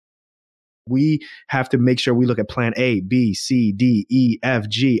We have to make sure we look at plan A, B, C, D, E, F,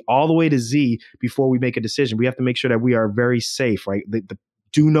 G, all the way to Z before we make a decision. We have to make sure that we are very safe, right? The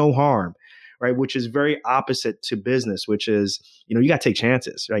do no harm, right? Which is very opposite to business, which is, you got to take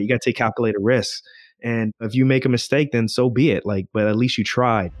chances, right? You got to take calculated risks. And if you make a mistake, then so be it. But at least you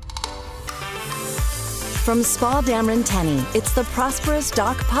tried. From Spa Dameron Tenney, it's the Prosperous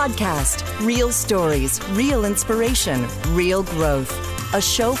Doc Podcast. Real stories, real inspiration, real growth. A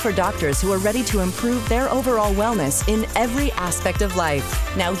show for doctors who are ready to improve their overall wellness in every aspect of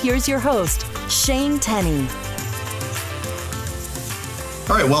life. Now here's your host, Shane Tenney.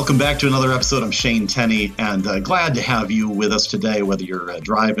 All right, welcome back to another episode. I'm Shane Tenney, and glad to have you with us today, whether you're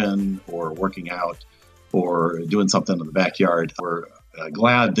driving or working out or doing something in the backyard. We're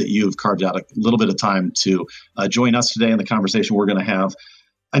glad that you've carved out a little bit of time to join us today in the conversation we're going to have.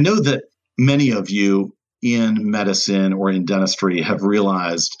 I know that many of you in medicine or in dentistry have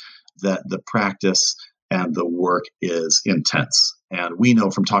realized that the practice and the work is intense. And we know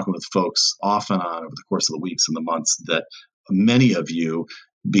from talking with folks off and on over the course of the weeks and the months that many of you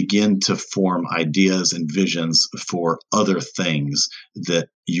begin to form ideas and visions for other things that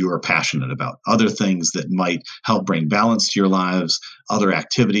you are passionate about, other things that might help bring balance to your lives, other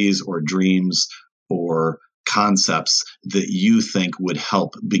activities or dreams or concepts that you think would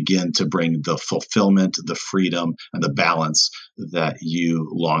help begin to bring the fulfillment, the freedom, and the balance that you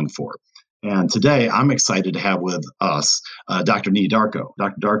long for. And today, I'm excited to have with us Dr. Darko.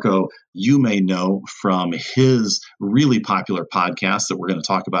 Dr. Darko, you may know from his really popular podcast that we're going to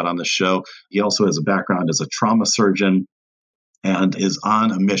talk about on this show. He also has a background as a trauma surgeon and is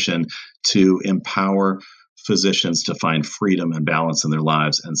on a mission to empower physicians to find freedom and balance in their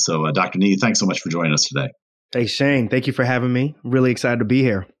lives. And so, Dr. Nee, thanks so much for joining us today. Hey, Shane, thank you for having me. Really excited to be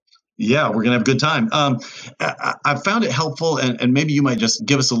here. Yeah, we're going to have a good time. I found it helpful, and maybe you might just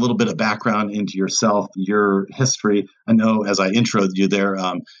give us a little bit of background into yourself, your history. I know as I introed you there,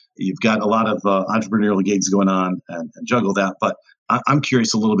 you've got a lot of entrepreneurial gigs going on and juggle that. But I'm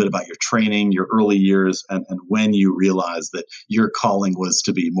curious a little bit about your training, your early years, and when you realized that your calling was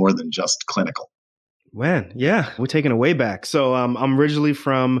to be more than just clinical. Man, yeah, we're taking it way back. So I'm originally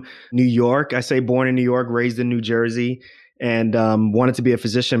from New York. I say born in New York, raised in New Jersey. And wanted to be a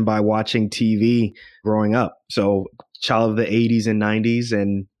physician by watching TV growing up. So child of the 80s and 90s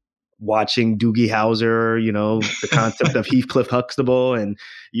and watching Doogie Howser, the concept of Heathcliff Huxtable and,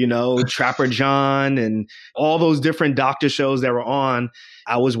 Trapper John and all those different doctor shows that were on.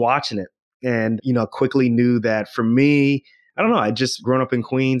 I was watching it and, quickly knew that for me, I don't know, I just grown up in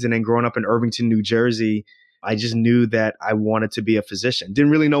Queens and then growing up in Irvington, New Jersey. I just knew that I wanted to be a physician. Didn't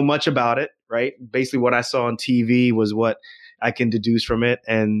really know much about it, right? Basically what I saw on TV was what I can deduce from it.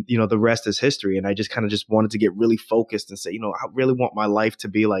 And, the rest is history. And I just kind of just wanted to get really focused and say, I really want my life to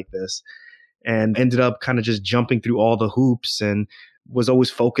be like this. And ended up kind of just jumping through all the hoops and was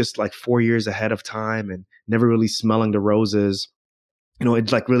always focused like 4 years ahead of time and never really smelling the roses.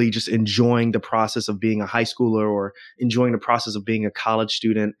 It's like really just enjoying the process of being a high schooler or enjoying the process of being a college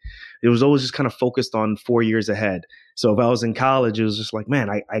student. It was always just kind of focused on 4 years ahead. So if I was in college, it was just like, man,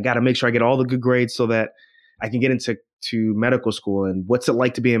 I got to make sure I get all the good grades so that I can get into medical school and what's it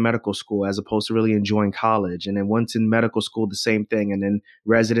like to be in medical school as opposed to really enjoying college. And then once in medical school, the same thing. And then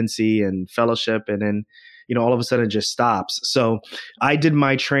residency and fellowship. And then, all of a sudden it just stops. So I did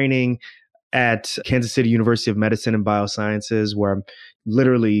my training at Kansas City University of Medicine and Biosciences, where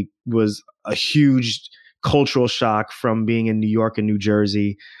literally was a huge cultural shock from being in New York and New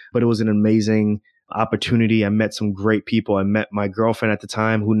Jersey. But it was an amazing opportunity. I met some great people. I met my girlfriend at the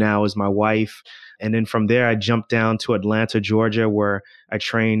time, who now is my wife. And then from there, I jumped down to Atlanta, Georgia, where I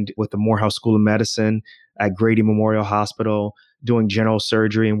trained with the Morehouse School of Medicine at Grady Memorial Hospital, doing general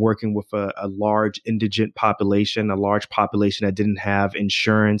surgery and working with a large indigent population, a large population that didn't have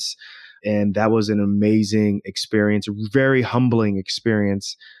insurance. And that was an amazing experience, a very humbling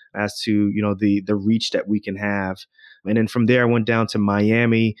experience as to, the reach that we can have. And then from there, I went down to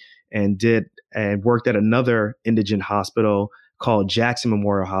Miami and worked at another indigent hospital called Jackson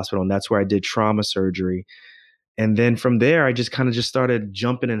Memorial Hospital. And that's where I did trauma surgery. And then from there, I just kind of started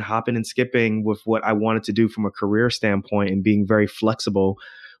jumping and hopping and skipping with what I wanted to do from a career standpoint and being very flexible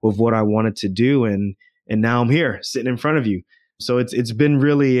with what I wanted to do. And now I'm here sitting in front of you. So it's been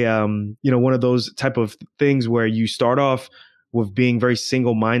really, one of those type of things where you start off with being very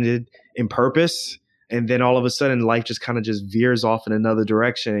single-minded in purpose. And then all of a sudden life just kind of just veers off in another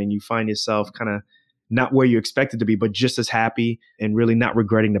direction and you find yourself kind of not where you expected to be, but just as happy and really not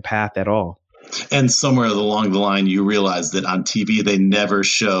regretting the path at all. And somewhere along the line, you realize that on TV, they never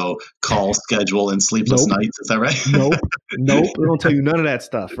show call schedule and sleepless Nope. nights. Is that right? Nope. They don't tell you none of that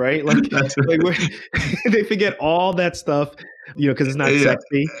stuff, right? That's Like right. they forget all that stuff, because it's not Yeah,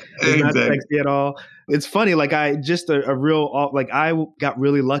 sexy. It's not exactly. sexy at all. It's funny. Like I just a real like I got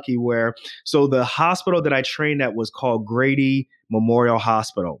really lucky where so the hospital that I trained at was called Grady Memorial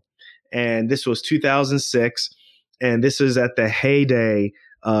Hospital, and this was 2006, and this is at the heyday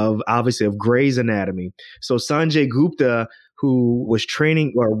of obviously of Grey's Anatomy. So Sanjay Gupta, who was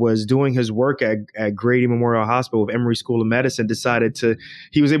training or was doing his work at Grady Memorial Hospital with Emory School of Medicine,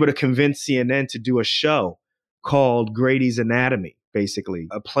 he was able to convince CNN to do a show called Grady's Anatomy, basically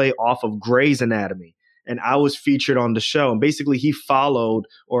a play off of Grey's Anatomy. And I was featured on the show. And basically he followed,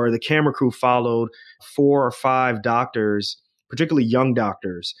 or the camera crew followed 4 or 5 doctors, particularly young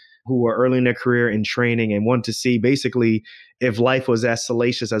doctors who were early in their career in training and wanted to see basically if life was as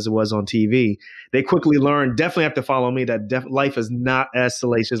salacious as it was on TV. They quickly learned, definitely have to follow me, that life is not as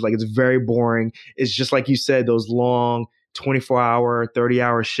salacious. Like it's very boring. It's just like you said, those long 24-hour,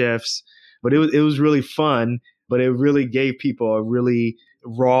 30-hour shifts. But it was really fun, but it really gave people a really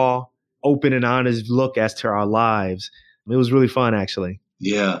raw, open and honest look as to our lives. It was really fun, actually.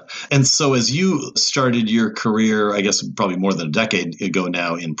 Yeah. And so as you started your career, I guess probably more than a decade ago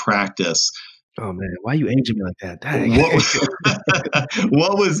now in practice, Oh man, why are you aging me like that? Dang. what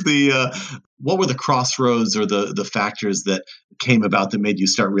what was what were the crossroads or the factors that came about that made you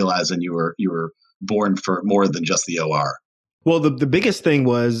start realizing you were born for more than just the OR? Well, the biggest thing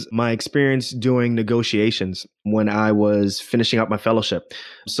was my experience doing negotiations when I was finishing up my fellowship.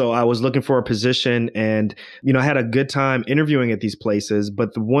 So I was looking for a position and, I had a good time interviewing at these places.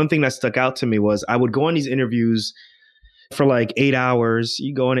 But the one thing that stuck out to me was I would go on these interviews for like 8 hours.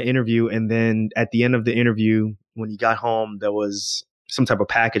 You go on an interview, and then at the end of the interview, when you got home, there was some type of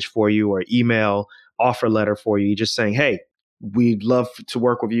package for you or email offer letter for you, just saying, hey, we'd love to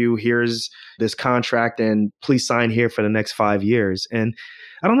work with you. Here's this contract, and please sign here for the next 5 years. And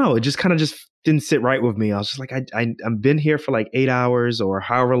I don't know, it just kind of just didn't sit right with me. I was just like, I've been here for like 8 hours or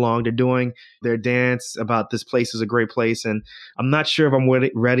however long they're doing their dance about this place is a great place. And I'm not sure if I'm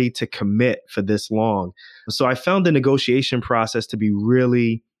ready to commit for this long. So I found the negotiation process to be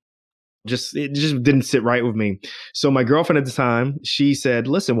really it just didn't sit right with me. So my girlfriend at the time, she said,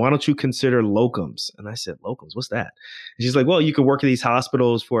 listen, why don't you consider locums? And I said, locums, what's that? And she's like, well, you can work at these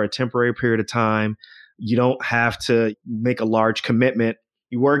hospitals for a temporary period of time. You don't have to make a large commitment.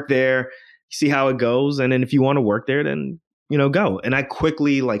 You work there, you see how it goes. And then if you want to work there, then, go. And I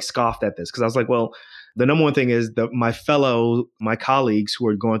quickly like scoffed at this because I was like, well, the number one thing is that my colleagues who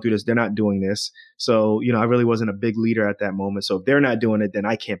are going through this, they're not doing this. So, I really wasn't a big leader at that moment. So if they're not doing it, then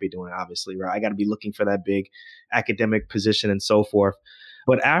I can't be doing it, obviously, right? I got to be looking for that big academic position and so forth.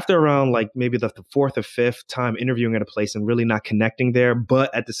 But after around like maybe the 4th or 5th time interviewing at a place and really not connecting there,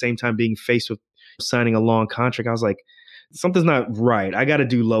 but at the same time being faced with signing a long contract, I was like, something's not right. I got to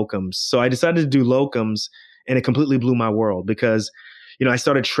do locums. So I decided to do locums, and it completely blew my world because I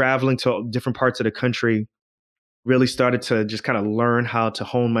started traveling to different parts of the country, really started to just kind of learn how to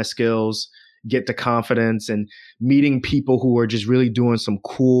hone my skills, get the confidence, and meeting people who were just really doing some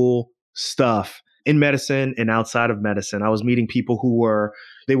cool stuff in medicine and outside of medicine. I was meeting people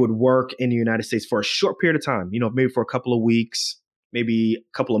they would work in the United States for a short period of time, maybe for a couple of weeks, maybe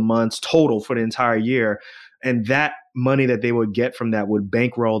a couple of months total for the entire year. And that money that they would get from that would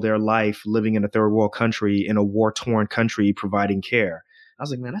bankroll their life living in a third world country, in a war-torn country, providing care. I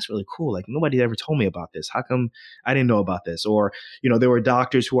was like, man, that's really cool. Like nobody ever told me about this. How come I didn't know about this? Or, there were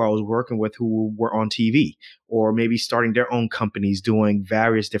doctors who I was working with who were on TV or maybe starting their own companies doing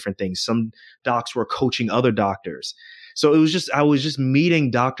various different things. Some docs were coaching other doctors. So I was just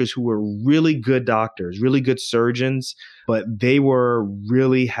meeting doctors who were really good doctors, really good surgeons, but they were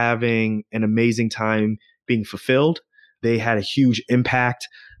really having an amazing time being fulfilled. They had a huge impact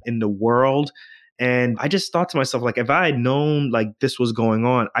in the world. And I just thought to myself, like, if I had known like this was going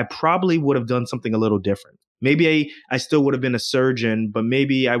on, I probably would have done something a little different. Maybe I still would have been a surgeon, but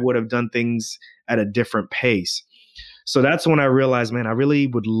maybe I would have done things at a different pace. So that's when I realized, man, I really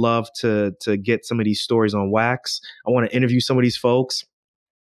would love to get some of these stories on wax. I want to interview some of these folks.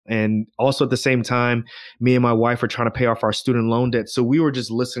 And also at the same time, me and my wife were trying to pay off our student loan debt. So we were just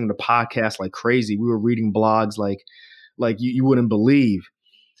listening to podcasts like crazy. We were reading blogs like you wouldn't believe.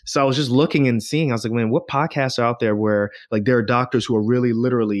 So I was just looking and seeing, I was like, man, what podcasts are out there where like there are doctors who are really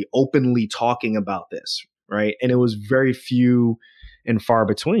literally openly talking about this, right? And it was very few and far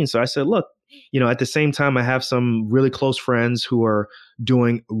between. So I said, look, at the same time, I have some really close friends who are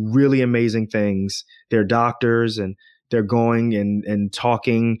doing really amazing things. They're doctors and they're going and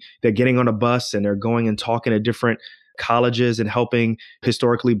talking, they're getting on a bus and they're going and talking to different colleges and helping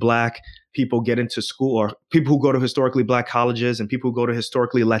historically Black people get into school, or people who go to historically Black colleges and people who go to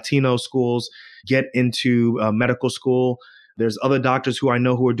historically Latino schools get into medical school. There's other doctors who I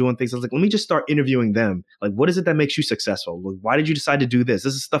know who are doing things. I was like, let me just start interviewing them. Like, what is it that makes you successful? Why did you decide to do this?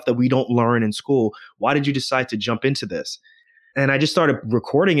 This is stuff that we don't learn in school. Why did you decide to jump into this? And I just started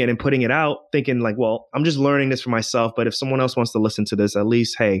recording it and putting it out, thinking like, well, I'm just learning this for myself. But if someone else wants to listen to this, at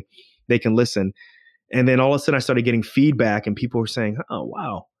least, hey, they can listen. And then all of a sudden I started getting feedback and people were saying, oh,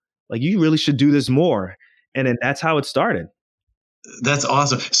 wow, like you really should do this more. And then that's how it started. That's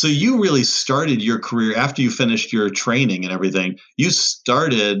awesome. So you really started your career after you finished your training and everything. You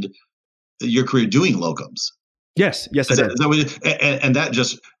started your career doing locums. Yes, I did. And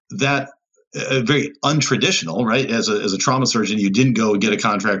that very untraditional, right? As a trauma surgeon, you didn't go get a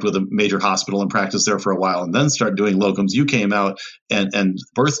contract with a major hospital and practice there for a while and then start doing locums. You came out and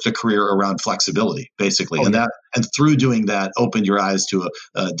birthed a career around flexibility, basically. And through doing that, opened your eyes to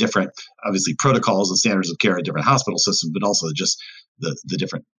a different, obviously, protocols and standards of care at different hospital systems, but also just the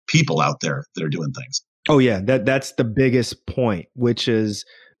different people out there that are doing things. Oh, yeah. That's the biggest point, which is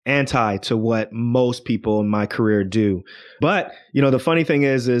anti to what most people in my career do. But, the funny thing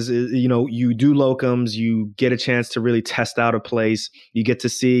is, you do locums, you get a chance to really test out a place. You get to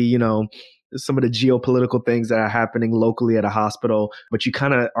see, some of the geopolitical things that are happening locally at a hospital, but you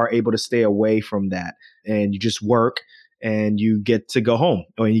kind of are able to stay away from that and you just work and you get to go home,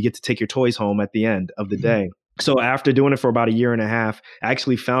 or you get to take your toys home at the end of the day. So after doing it for about a year and a half, I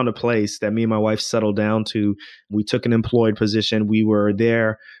actually found a place that me and my wife settled down to. We took an employed position. We were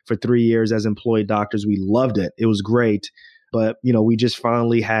there for 3 years as employed doctors. We loved it. It was great. But, we just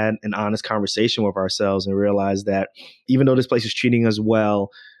finally had an honest conversation with ourselves and realized that even though this place is treating us well,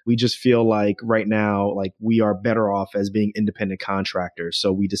 we just feel like right now, like we are better off as being independent contractors.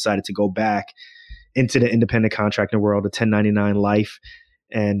 So we decided to go back into the independent contracting world, the 1099 life.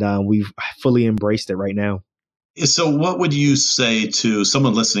 And we've fully embraced it right now. So what would you say to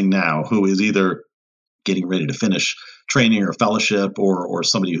someone listening now who is either getting ready to finish training or fellowship, or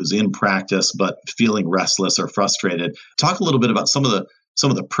somebody who's in practice but feeling restless or frustrated? Talk a little bit about some of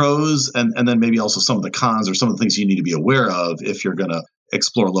the pros and then maybe also some of the cons, or some of the things you need to be aware of if you're going to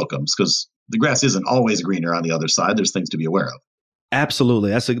explore locums, because the grass isn't always greener on the other side. There's things to be aware of.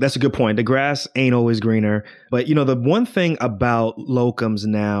 Absolutely. That's a good point. The grass ain't always greener. But, the one thing about locums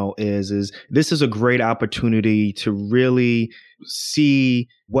now is this is a great opportunity to really see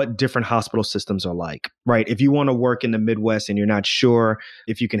what different hospital systems are like, right? If you want to work in the Midwest and you're not sure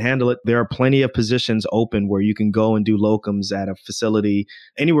if you can handle it, there are plenty of positions open where you can go and do locums at a facility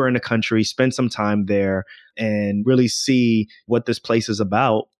anywhere in the country, spend some time there and really see what this place is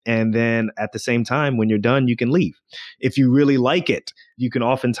about. And then at the same time, when you're done, you can leave. If you really like it, you can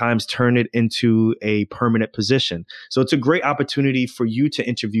oftentimes turn it into a permanent position. So it's a great opportunity for you to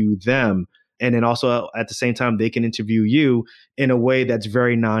interview them. And then also at the same time, they can interview you in a way that's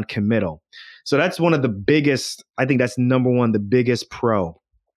very non-committal. So that's one of the biggest, I think that's number one, the biggest pro.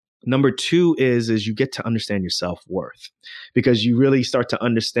 Number two is you get to understand your self-worth, because you really start to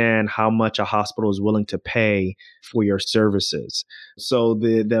understand how much a hospital is willing to pay for your services. So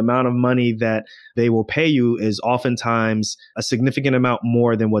the amount of money that they will pay you is oftentimes a significant amount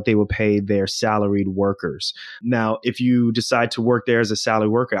more than what they will pay their salaried workers. Now, if you decide to work there as a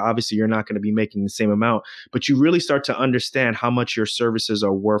salaried worker, obviously you're not going to be making the same amount, but you really start to understand how much your services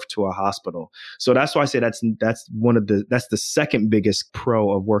are worth to a hospital. So that's why I say that's the second biggest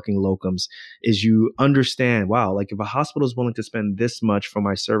pro of working locums, is you understand, wow, like if a hospital is willing to spend this much for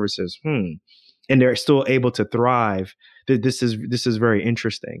my services, and they're still able to thrive, this is very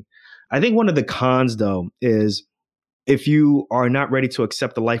interesting. I think one of the cons, though, is if you are not ready to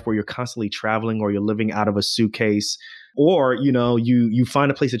accept the life where you're constantly traveling or you're living out of a suitcase, or, you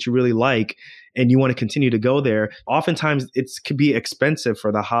find a place that you really like and you want to continue to go there, oftentimes it can be expensive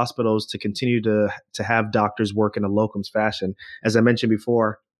for the hospitals to continue to have doctors work in a locums fashion. As I mentioned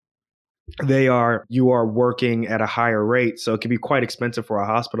before, you are working at a higher rate. So it can be quite expensive for a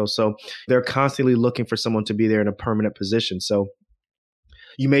hospital. So they're constantly looking for someone to be there in a permanent position. So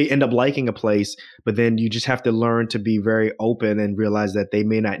you may end up liking a place, but then you just have to learn to be very open and realize that they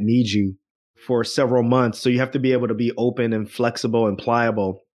may not need you for several months. So you have to be able to be open and flexible and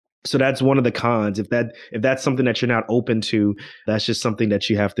pliable. So that's one of the cons. If that's something that you're not open to, that's just something that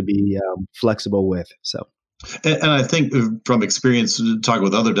you have to be flexible with. So. And I think from experience talking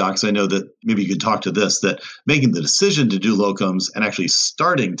with other docs, I know that maybe you could talk to this, that making the decision to do locums and actually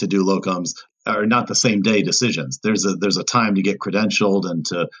starting to do locums are not the same day decisions. There's a time to get credentialed and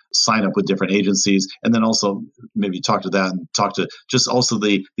to sign up with different agencies, and then also maybe talk to that and talk to just also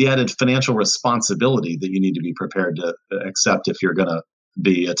the added financial responsibility that you need to be prepared to accept if you're going to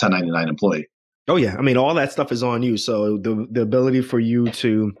be a 1099 employee. Oh yeah, I mean all that stuff is on you. So the ability for you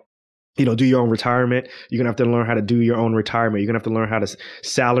to do your own retirement. You're going to have to learn how to do your own retirement. You're going to have to learn how to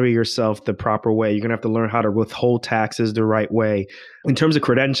salary yourself the proper way. You're going to have to learn how to withhold taxes the right way. In terms of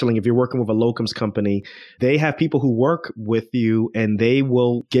credentialing, if you're working with a locums company, they have people who work with you and they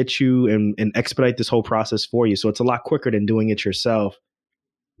will get you and expedite this whole process for you. So it's a lot quicker than doing it yourself.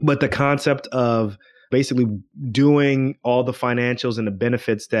 But the concept of basically doing all the financials and the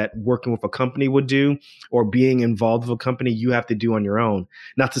benefits that working with a company would do or being involved with a company, you have to do on your own.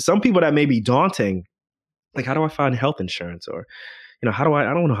 Now, to some people that may be daunting, like how do I find health insurance? Or, I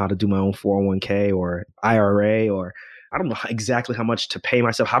don't know how to do my own 401k or IRA, or I don't know exactly how much to pay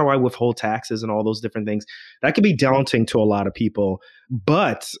myself. How do I withhold taxes and all those different things? That can be daunting to a lot of people.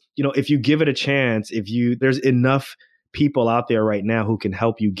 But, if you give it a chance, there's enough people out there right now who can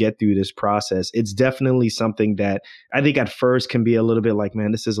help you get through this process. It's definitely something that I think at first can be a little bit like,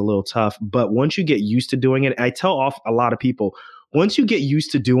 man, this is a little tough. But once you get used to doing it, I tell off a lot of people, once you get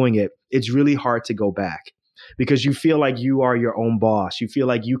used to doing it, it's really hard to go back because you feel like you are your own boss. You feel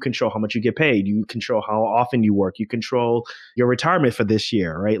like you control how much you get paid. You control how often you work. You control your retirement for this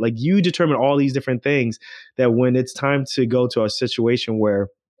year, right? Like you determine all these different things that when it's time to go to a situation where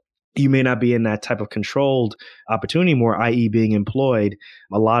you may not be in that type of controlled opportunity more, i.e. being employed.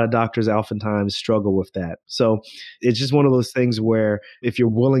 A lot of doctors oftentimes struggle with that. So it's just one of those things where if you're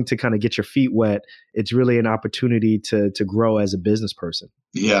willing to kind of get your feet wet, it's really an opportunity to grow as a business person.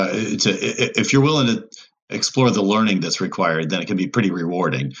 Yeah. If you're willing to explore the learning that's required, then it can be pretty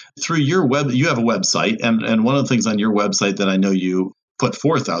rewarding. Through your web, you have a website, and one of the things on your website that I know you put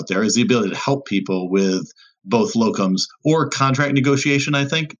forth out there is the ability to help people with both locums or contract negotiation, I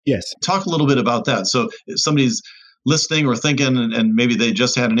think. Yes. Talk a little bit about that. So if somebody's listening or thinking, and maybe they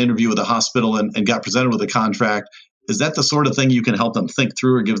just had an interview with a hospital and got presented with a contract, is that the sort of thing you can help them think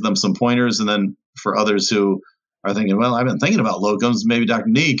through or give them some pointers? And then for others who are thinking, well, I've been thinking about locums, maybe Dr.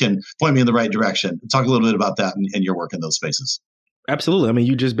 Nee can point me in the right direction. Talk a little bit about that and your work in those spaces. Absolutely. I mean,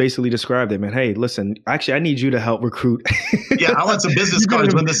 you just basically described it, man. Hey, listen, actually, I need you to help recruit. Yeah, I want some business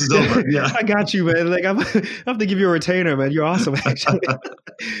cards when this is over. Yeah, I got you, man. Like I have to give you a retainer, man. You're awesome, actually.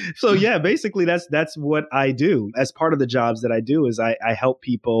 So yeah, basically that's what I do. As part of the jobs that I do is I help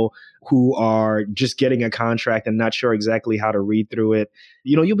people who are just getting a contract and not sure exactly how to read through it.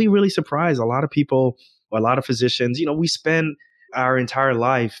 You'll be really surprised. A lot of people, a lot of physicians, we spend our entire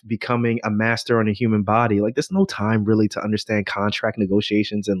life becoming a master on a human body. Like there's no time really to understand contract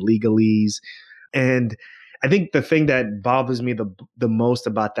negotiations and legalese. And I think the thing that bothers me the most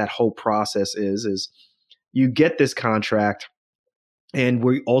about that whole process is you get this contract and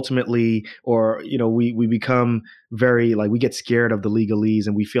we ultimately, we become very we get scared of the legalese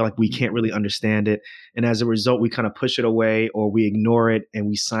and we feel like we can't really understand it. And as a result, we kind of push it away or we ignore it and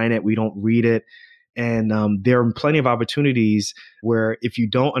we sign it. We don't read it. And there are plenty of opportunities where if you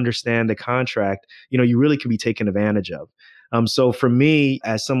don't understand the contract, you really can be taken advantage of. So for me,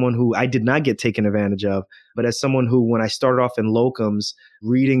 as someone who I did not get taken advantage of, but as someone who, when I started off in locums,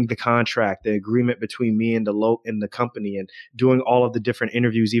 reading the contract, the agreement between me and the company, and doing all of the different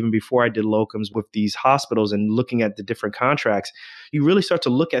interviews, even before I did locums with these hospitals, and looking at the different contracts, you really start to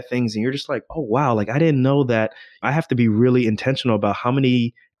look at things, and you're just like, oh wow, like I didn't know that I have to be really intentional about how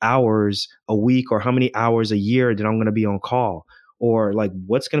many hours a week or how many hours a year that I'm going to be on call, or like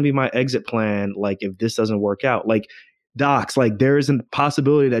what's going to be my exit plan, like if this doesn't work out. Like docs, like there is a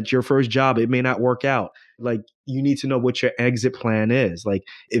possibility that your first job, it may not work out. Like you need to know what your exit plan is. Like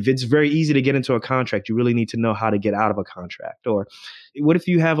if it's very easy to get into a contract, you really need to know how to get out of a contract. Or what if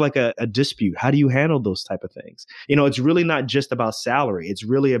you have like a dispute? How do you handle those type of things? It's really not just about salary. It's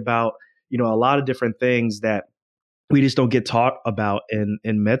really about, a lot of different things that we just don't get taught about in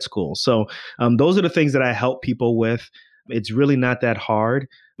med school. So those are the things that I help people with. It's really not that hard.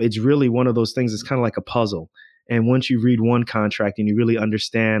 It's really one of those things. It's kind of like a puzzle. And once you read one contract and you really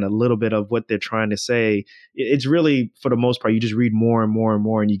understand a little bit of what they're trying to say, it's really, for the most part, you just read more and more and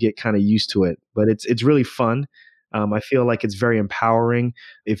more and you get kind of used to it. But it's really fun. I feel like it's very empowering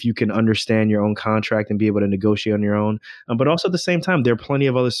if you can understand your own contract and be able to negotiate on your own. But also at the same time, there are plenty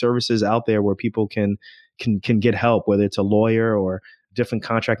of other services out there where people can get help, whether it's a lawyer or different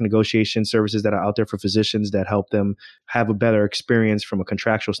contract negotiation services that are out there for physicians that help them have a better experience from a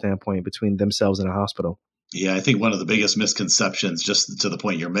contractual standpoint between themselves and a hospital. Yeah, I think one of the biggest misconceptions, just to the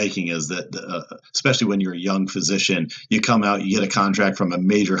point you're making, is that, especially when you're a young physician, you come out, you get a contract from a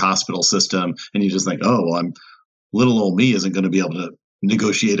major hospital system, and you just think, oh, well, little old me isn't going to be able to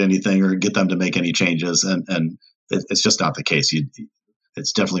negotiate anything or get them to make any changes. And it's just not the case.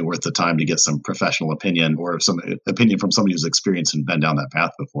 It's definitely worth the time to get some professional opinion or some opinion from somebody who's experienced and been down that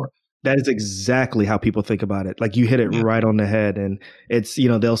path before. That is exactly how people think about it. Like you hit it Yeah. right on the head. And it's,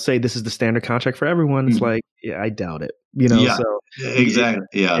 they'll say this is the standard contract for everyone. It's like, yeah, I doubt it, Yeah, so exactly.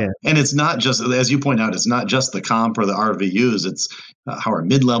 Yeah. And it's not just, as you point out, it's not just the comp or the RVUs. It's how are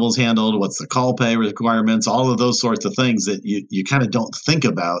mid-levels handled? What's the call pay requirements? All of those sorts of things that you kind of don't think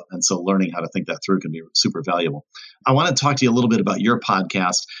about. And so learning how to think that through can be super valuable. I want to talk to you a little bit about your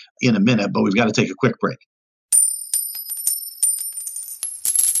podcast in a minute, but we've got to take a quick break.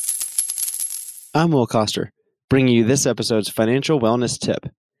 I'm Will Coster, bringing you this episode's financial wellness tip.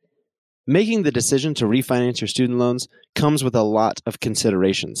 Making the decision to refinance your student loans comes with a lot of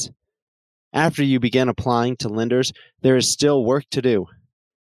considerations. After you begin applying to lenders, there is still work to do.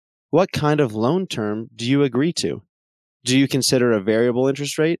 What kind of loan term do you agree to? Do you consider a variable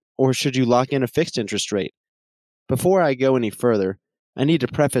interest rate, or should you lock in a fixed interest rate? Before I go any further, I need to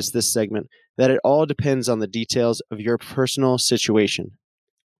preface this segment that it all depends on the details of your personal situation.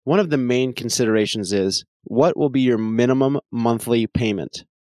 One of the main considerations is, what will be your minimum monthly payment?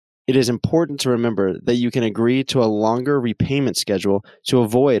 It is important to remember that you can agree to a longer repayment schedule to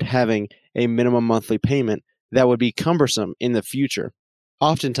avoid having a minimum monthly payment that would be cumbersome in the future.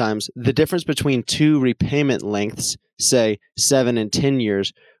 Oftentimes, the difference between two repayment lengths, say 7 and 10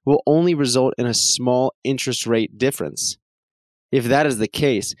 years, will only result in a small interest rate difference. If that is the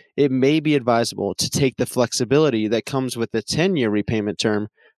case, it may be advisable to take the flexibility that comes with the 10-year repayment term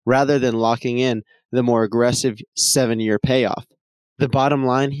rather than locking in the more aggressive 7-year payoff. The bottom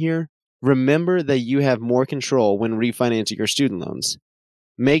line here, remember that you have more control when refinancing your student loans.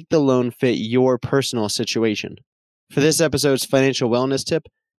 Make the loan fit your personal situation. For this episode's financial wellness tip,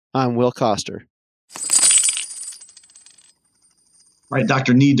 I'm Will Coster. All right,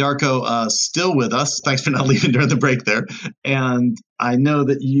 Dr. Darko, still with us. Thanks for not leaving during the break there. And I know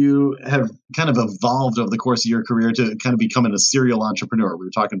that you have kind of evolved over the course of your career to kind of becoming a serial entrepreneur. We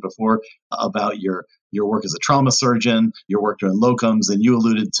were talking before about your work as a trauma surgeon, your work doing locums, and you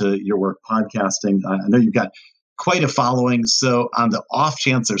alluded to your work podcasting. I know you've got quite a following. So on the off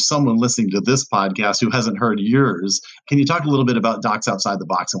chance there's someone listening to this podcast who hasn't heard yours, can you talk a little bit about Docs Outside the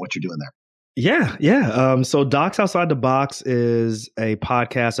Box and what you're doing there? Yeah. So Docs Outside the Box is a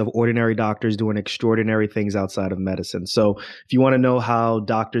podcast of ordinary doctors doing extraordinary things outside of medicine. So if you want to know how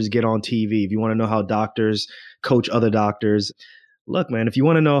doctors get on TV, if you want to know how doctors coach other doctors, look, man, if you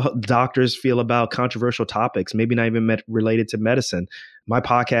want to know how doctors feel about controversial topics, maybe not even related to medicine, my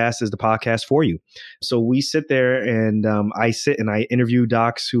podcast is the podcast for you. So we sit there and I interview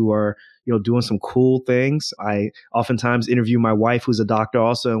docs who are doing some cool things. I oftentimes interview my wife, who's a doctor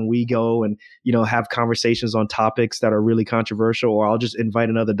also, and we go and, have conversations on topics that are really controversial, or I'll just invite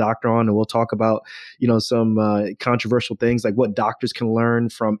another doctor on and we'll talk about, some controversial things like what doctors can learn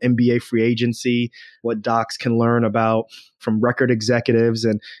from NBA free agency, what docs can learn about from record executives.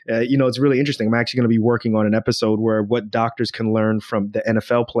 And, it's really interesting. I'm actually going to be working on an episode where what doctors can learn from the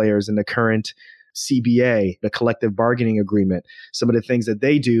NFL players in the current CBA, the collective bargaining agreement. Some of the things that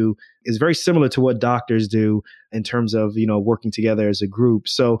they do is very similar to what doctors do in terms of, working together as a group.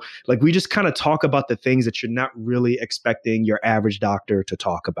 So like we just kind of talk about the things that you're not really expecting your average doctor to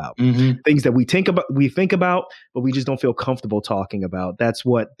talk about. Mm-hmm. Things that we think about, but we just don't feel comfortable talking about. That's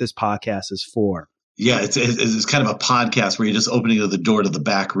what this podcast is for. Yeah, it's kind of a podcast where you're just opening the door to the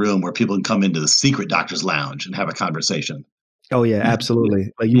back room where people can come into the secret doctor's lounge and have a conversation. Oh, yeah, absolutely.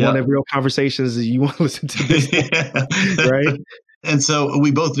 Like you want to have real conversations, you want to listen to this, right? And so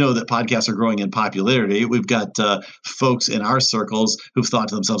we both know that podcasts are growing in popularity. We've got folks in our circles who've thought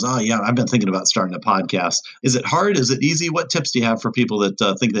to themselves, oh, yeah, I've been thinking about starting a podcast. Is it hard? Is it easy? What tips do you have for people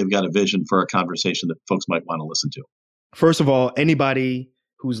that think they've got a vision for a conversation that folks might want to listen to? First of all, anybody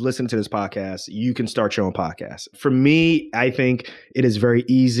who's listening to this podcast, you can start your own podcast. For me, I think it is very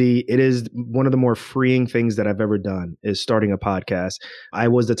easy. It is one of the more freeing things that I've ever done is starting a podcast. I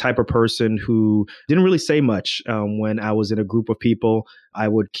was the type of person who didn't really say much when I was in a group of people. I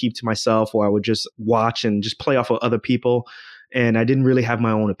would keep to myself, or I would just watch and just play off of other people. And I didn't really have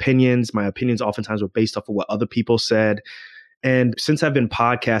my own opinions. My opinions oftentimes were based off of what other people said. And since I've been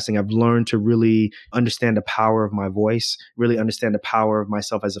podcasting, I've learned to really understand the power of my voice, really understand the power of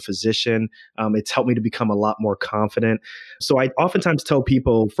myself as a physician. It's helped me to become a lot more confident. So I oftentimes tell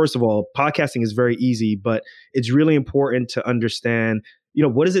people, first of all, podcasting is very easy, but it's really important to understand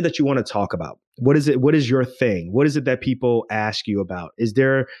what is it that you want to talk about? What is it? What is your thing? What is it that people ask you about? Is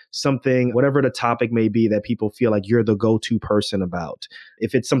there something, whatever the topic may be, that people feel like you're the go-to person about?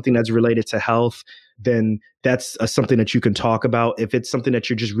 If it's something that's related to health, then that's something that you can talk about. If it's something that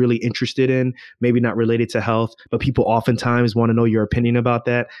you're just really interested in, maybe not related to health, but people oftentimes want to know your opinion about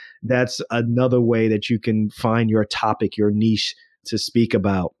that, that's another way that you can find your topic, your niche to speak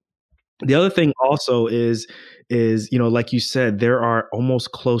about. The other thing also is, like you said, there are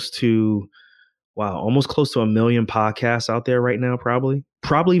almost close to 1 million podcasts out there right now, probably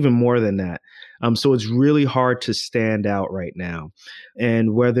even more than that. So it's really hard to stand out right now.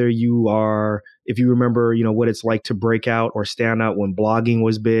 And whether if you remember, what it's like to break out or stand out when blogging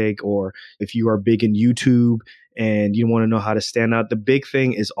was big, or if you are big in YouTube and you want to know how to stand out, the big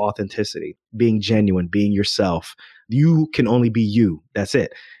thing is authenticity, being genuine, being yourself. You can only be you. That's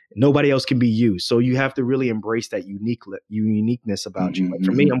it. Nobody else can be you. So you have to really embrace that uniqueness about you. Like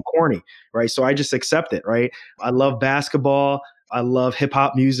for me, I'm corny, right? So I just accept it, right? I love basketball. I love hip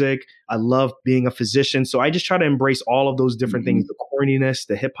hop music. I love being a physician. So I just try to embrace all of those different things, the corniness,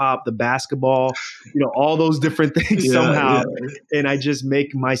 the hip hop, the basketball, all those different things somehow. Yeah. And I just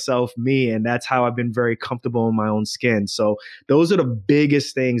make myself me. And that's how I've been very comfortable in my own skin. So those are the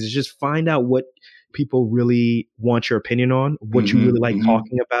biggest things, is just find out what people really want your opinion on, what you really like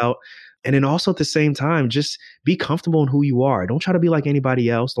talking about. And then also at the same time, just be comfortable in who you are. Don't try to be like anybody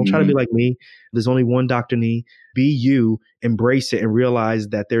else. Don't try to be like me. There's only one Dr. Nee. Be you, embrace it, and realize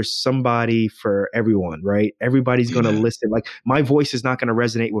that there's somebody for everyone, right? Everybody's going to listen. Like my voice is not going to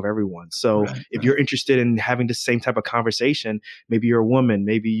resonate with everyone. So if you're interested in having the same type of conversation, maybe you're a woman,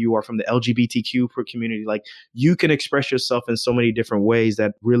 maybe you are from the LGBTQ community, like you can express yourself in so many different ways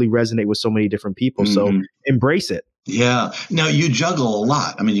that really resonate with so many different people. So embrace it. Yeah. Now you juggle a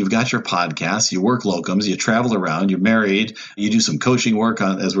lot. I mean, you've got your podcast, you work locums, you travel around, you're married, you do some coaching work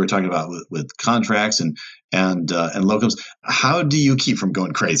on, as we were talking about, with contracts and locums. How do you keep from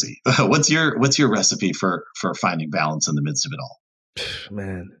going crazy? What's your recipe for finding balance in the midst of it all?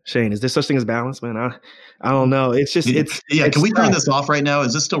 Man, Shane, is there such thing as balance, man? I don't know. It's just, Can we turn this off right now?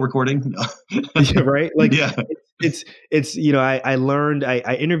 Is this still recording? Yeah, right. Like, I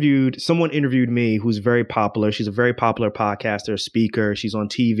learned, someone interviewed me who's very popular. She's a very popular podcaster, speaker. She's on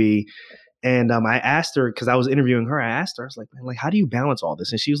TV. And I asked her, because I was interviewing her, I was like, man, like, how do you balance all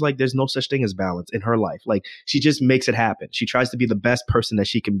this? And she was like, there's no such thing as balance in her life. Like, she just makes it happen. She tries to be the best person that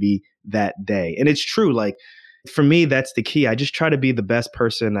she can be that day. And it's true. Like, for me, that's the key. I just try to be the best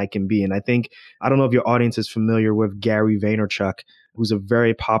person I can be. And I don't know if your audience is familiar with Gary Vaynerchuk, who's a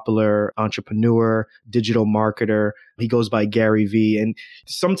very popular entrepreneur, digital marketer. He goes by Gary V. And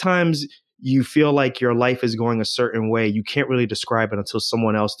sometimes you feel like your life is going a certain way. You can't really describe it until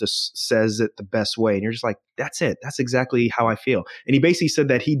someone else just says it the best way. And you're just like, that's it. That's exactly how I feel. And he basically said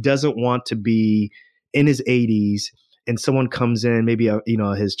that he doesn't want to be in his 80s and someone comes in, maybe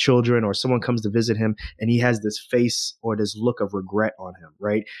his children or someone comes to visit him, and he has this face or this look of regret on him,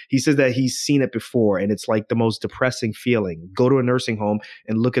 right? He says that he's seen it before, and it's like the most depressing feeling. Go to a nursing home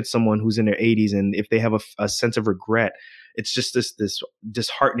and look at someone who's in their 80s, and if they have a sense of regret, it's just this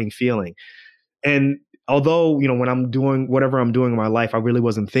disheartening feeling. And although, when I'm doing whatever I'm doing in my life, I really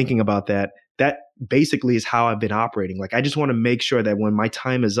wasn't thinking about that. That basically is how I've been operating. Like, I just want to make sure that when my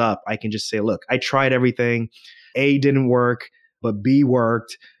time is up, I can just say, look, I tried everything. A didn't work, but B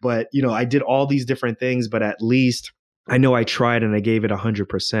worked. But, I did all these different things, but at least I know I tried and I gave it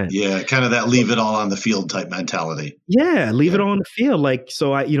 100%. Yeah, kind of that leave it all on the field type mentality. Yeah, leave it all on the field. Like,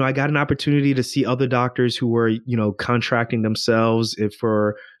 so I got an opportunity to see other doctors who were, contracting themselves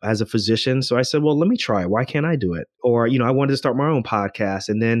as a physician. So I said, well, let me try. Why can't I do it? Or, I wanted to start my own podcast.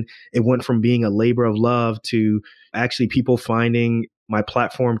 And then it went from being a labor of love to actually people finding my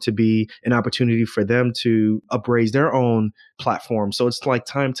platform to be an opportunity for them to upraise their own platform. So it's like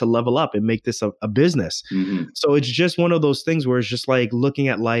time to level up and make this a business. So it's just one of those things where it's just like looking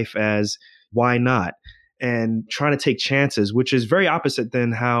at life as why not? And trying to take chances, which is very opposite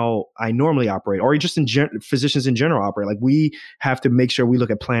than how I normally operate, or just physicians in general operate. Like, we have to make sure we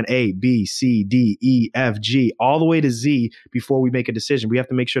look at plan A, B, C, D, E, F, G, all the way to Z before we make a decision. We have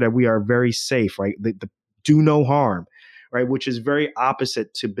to make sure that we are very safe, right? The do no harm. Right, which is very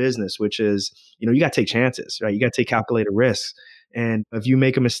opposite to business, which is, you got to take chances, right? You got to take calculated risks. And if you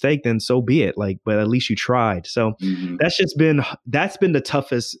make a mistake, then so be it. Like, but at least you tried. So that's been the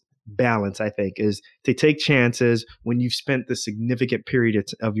toughest balance, I think, is to take chances when you've spent the significant period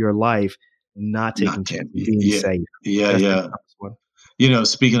of your life not taking chances, being safe. Yeah.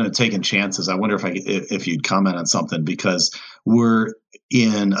 Speaking of taking chances, I wonder if you'd comment on something, because we're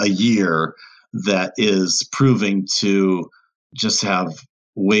in a year that is proving to just have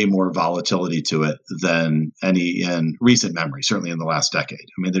way more volatility to it than any in recent memory, certainly in the last decade.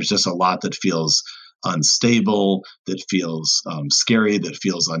 I mean, there's just a lot that feels unstable, that feels scary, that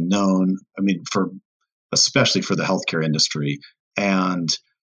feels unknown. I mean, especially for the healthcare industry, and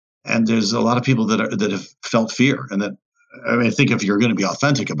there's a lot of people that have felt fear, and that, I mean, I think if you're going to be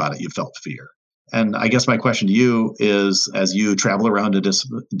authentic about it, you felt fear. And I guess my question to you is, as you travel around to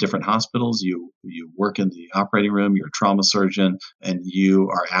different hospitals, you work in the operating room, you're a trauma surgeon, and you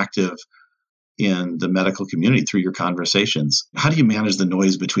are active in the medical community through your conversations. How do you manage the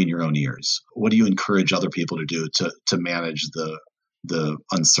noise between your own ears? What do you encourage other people to do to manage the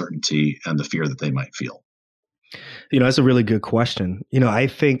uncertainty and the fear that they might feel? That's a really good question. I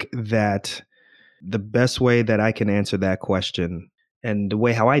think that the best way that I can answer that question, and the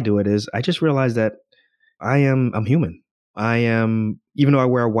way how I do it, is I just realize that I'm human. Even though I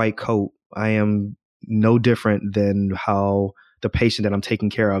wear a white coat, I am no different than how the patient that I'm taking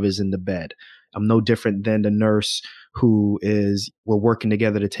care of is in the bed. I'm no different than the nurse we're working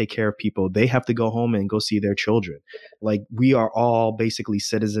together to take care of people. They have to go home and go see their children. Like, we are all basically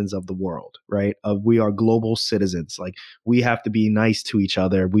citizens of the world, right? We are global citizens. Like, we have to be nice to each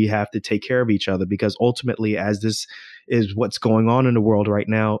other. We have to take care of each other, because ultimately, as this is what's going on in the world right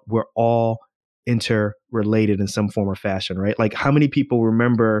now, we're all interrelated in some form or fashion, right? Like, how many people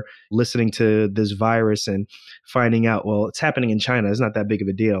remember listening to this virus and finding out, well, it's happening in China, it's not that big of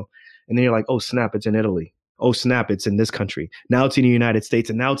a deal. And then you're like, oh, snap, it's in Italy. Oh, snap, it's in this country. Now it's in the United States,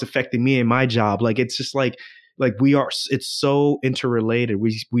 and now it's affecting me and my job. Like, it's just like it's so interrelated.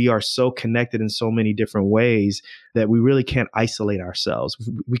 We are so connected in so many different ways that we really can't isolate ourselves.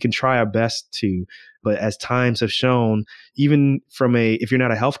 We can try our best to, but as times have shown, even if you're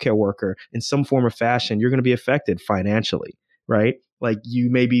not a healthcare worker, in some form or fashion, you're going to be affected financially, right? Like, you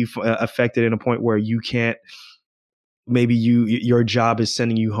may be affected in a point where you can't, maybe your job is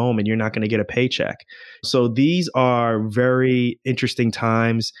sending you home and you're not going to get a paycheck. So these are very interesting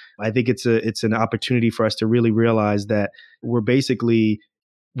times. I think it's an opportunity for us to really realize that we're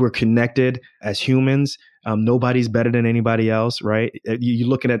connected as humans. Nobody's better than anybody else, right? You're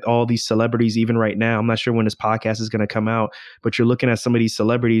looking at all these celebrities, even right now. I'm not sure when this podcast is going to come out, but you're looking at some of these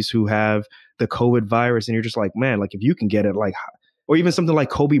celebrities who have the COVID virus, and you're just like, man, like, if you can get it, like, or even something like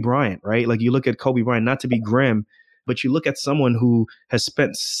Kobe Bryant, right? Like, you look at Kobe Bryant, not to be grim, but you look at someone who has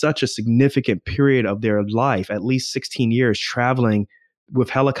spent such a significant period of their life, at least 16 years, traveling with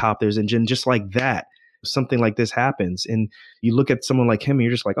helicopters, and just like that, something like this happens. And you look at someone like him and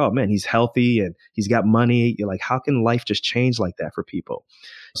you're just like, oh man, he's healthy and he's got money. You're like, how can life just change like that for people?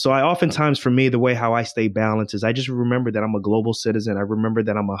 So oftentimes, for me, the way how I stay balanced is I just remember that I'm a global citizen. I remember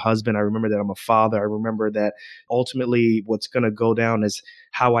that I'm a husband. I remember that I'm a father. I remember that ultimately what's going to go down is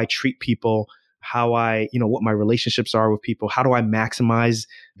how I treat people, how what my relationships are with people. How do I maximize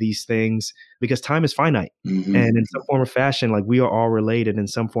these things? Because time is finite. Mm-hmm. And in some form or fashion, like, we are all related in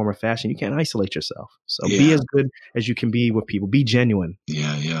some form or fashion. You can't isolate yourself. So Be as good as you can be with people. Be genuine.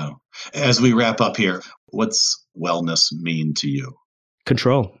 Yeah. As we wrap up here, what's wellness mean to you?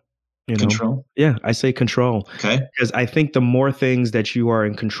 Control. Control? Yeah, I say control. Okay. Because I think the more things that you are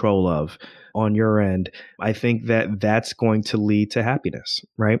in control of on your end, I think that that's going to lead to happiness,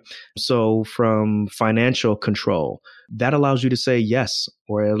 right? So from financial control, that allows you to say yes,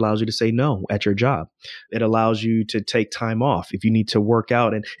 or it allows you to say no at your job. It allows you to take time off if you need to work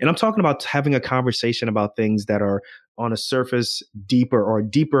out. And I'm talking about having a conversation about things that are on a surface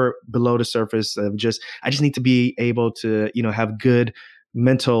deeper below the surface of I just need to be able to, have good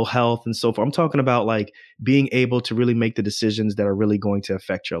mental health and so forth. I'm talking about like being able to really make the decisions that are really going to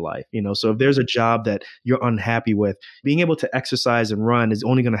affect your life. So if there's a job that you're unhappy with, being able to exercise and run is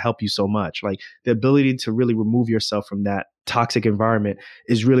only going to help you so much. Like, the ability to really remove yourself from that toxic environment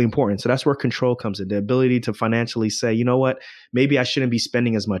is really important. So that's where control comes in. The ability to financially say, you know what, maybe I shouldn't be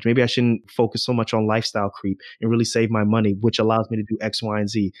spending as much. Maybe I shouldn't focus so much on lifestyle creep and really save my money, which allows me to do X, Y, and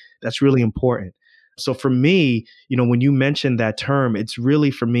Z. That's really important. So for me, when you mention that term, it's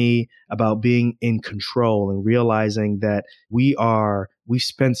really for me about being in control and realizing that we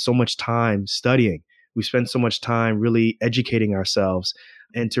spend so much time studying. We spend so much time really educating ourselves,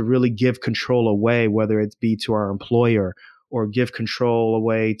 and to really give control away, whether it be to our employer or give control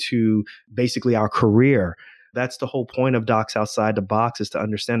away to basically our career. That's the whole point of Docs Outside the Box, is to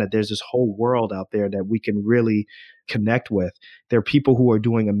understand that there's this whole world out there that we can really connect with. There are people who are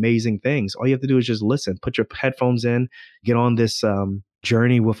doing amazing things. All you have to do is just listen, put your headphones in, get on this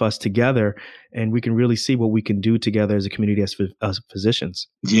journey with us together, and we can really see what we can do together as a community, as physicians.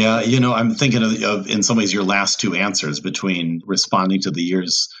 Yeah, I'm thinking of in some ways your last two answers, between responding to the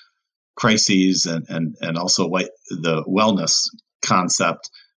years crises and also the wellness concept.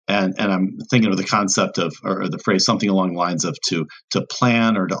 And I'm thinking of the concept of, or the phrase, something along the lines of to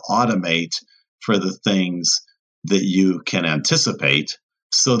plan or to automate for the things that you can anticipate,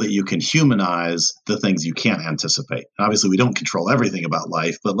 so that you can humanize the things you can't anticipate. Obviously, we don't control everything about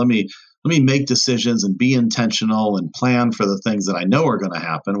life, but let me make decisions and be intentional and plan for the things that I know are going to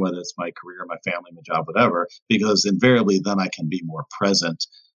happen, whether it's my career, my family, my job, whatever, because invariably then I can be more present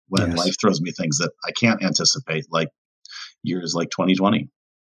when life throws me things that I can't anticipate, like years like 2020.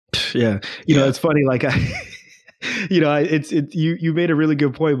 Yeah. You know, it's funny, like you made a really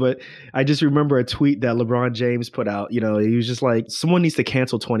good point, but I just remember a tweet that LeBron James put out. You know, he was just like, someone needs to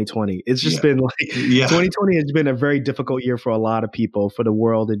cancel 2020. It's just been like 2020 has been a very difficult year for a lot of people, for the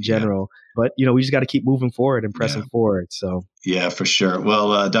world in general. But, you know, we just got to keep moving forward and pressing forward. So. Yeah, for sure.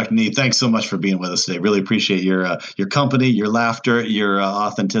 Well, Dr. Nee, thanks so much for being with us today. Really appreciate your company, your laughter, your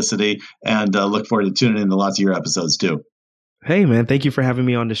authenticity, and look forward to tuning in to lots of your episodes too. Hey, man, thank you for having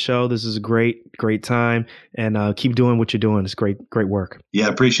me on the show. This is a great time, and keep doing what you're doing. It's great work. Yeah,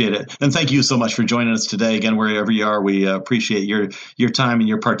 appreciate it. And thank you so much for joining us today. Again, wherever you are, we appreciate your time and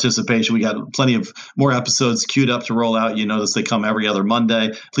your participation. We got plenty of more episodes queued up to roll out. You notice they come every other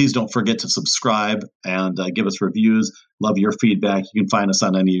Monday. Please don't forget to subscribe and give us reviews. Love your feedback. You can find us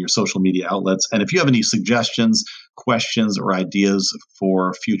on any of your social media outlets. And if you have any suggestions, questions, or ideas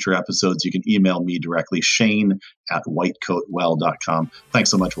for future episodes, you can email me directly, shane@whitecoatwell.com.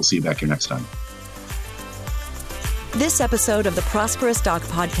 Thanks so much. We'll see you back here next time. This episode of the Prosperous Doc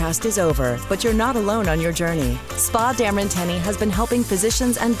Podcast is over, but you're not alone on your journey. Spa Dameranteni has been helping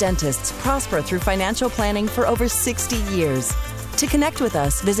physicians and dentists prosper through financial planning for over 60 years. To connect with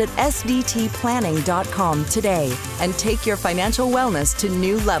us, visit sdtplanning.com today and take your financial wellness to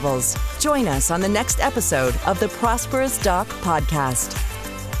new levels. Join us on the next episode of the Prosperous Doc Podcast.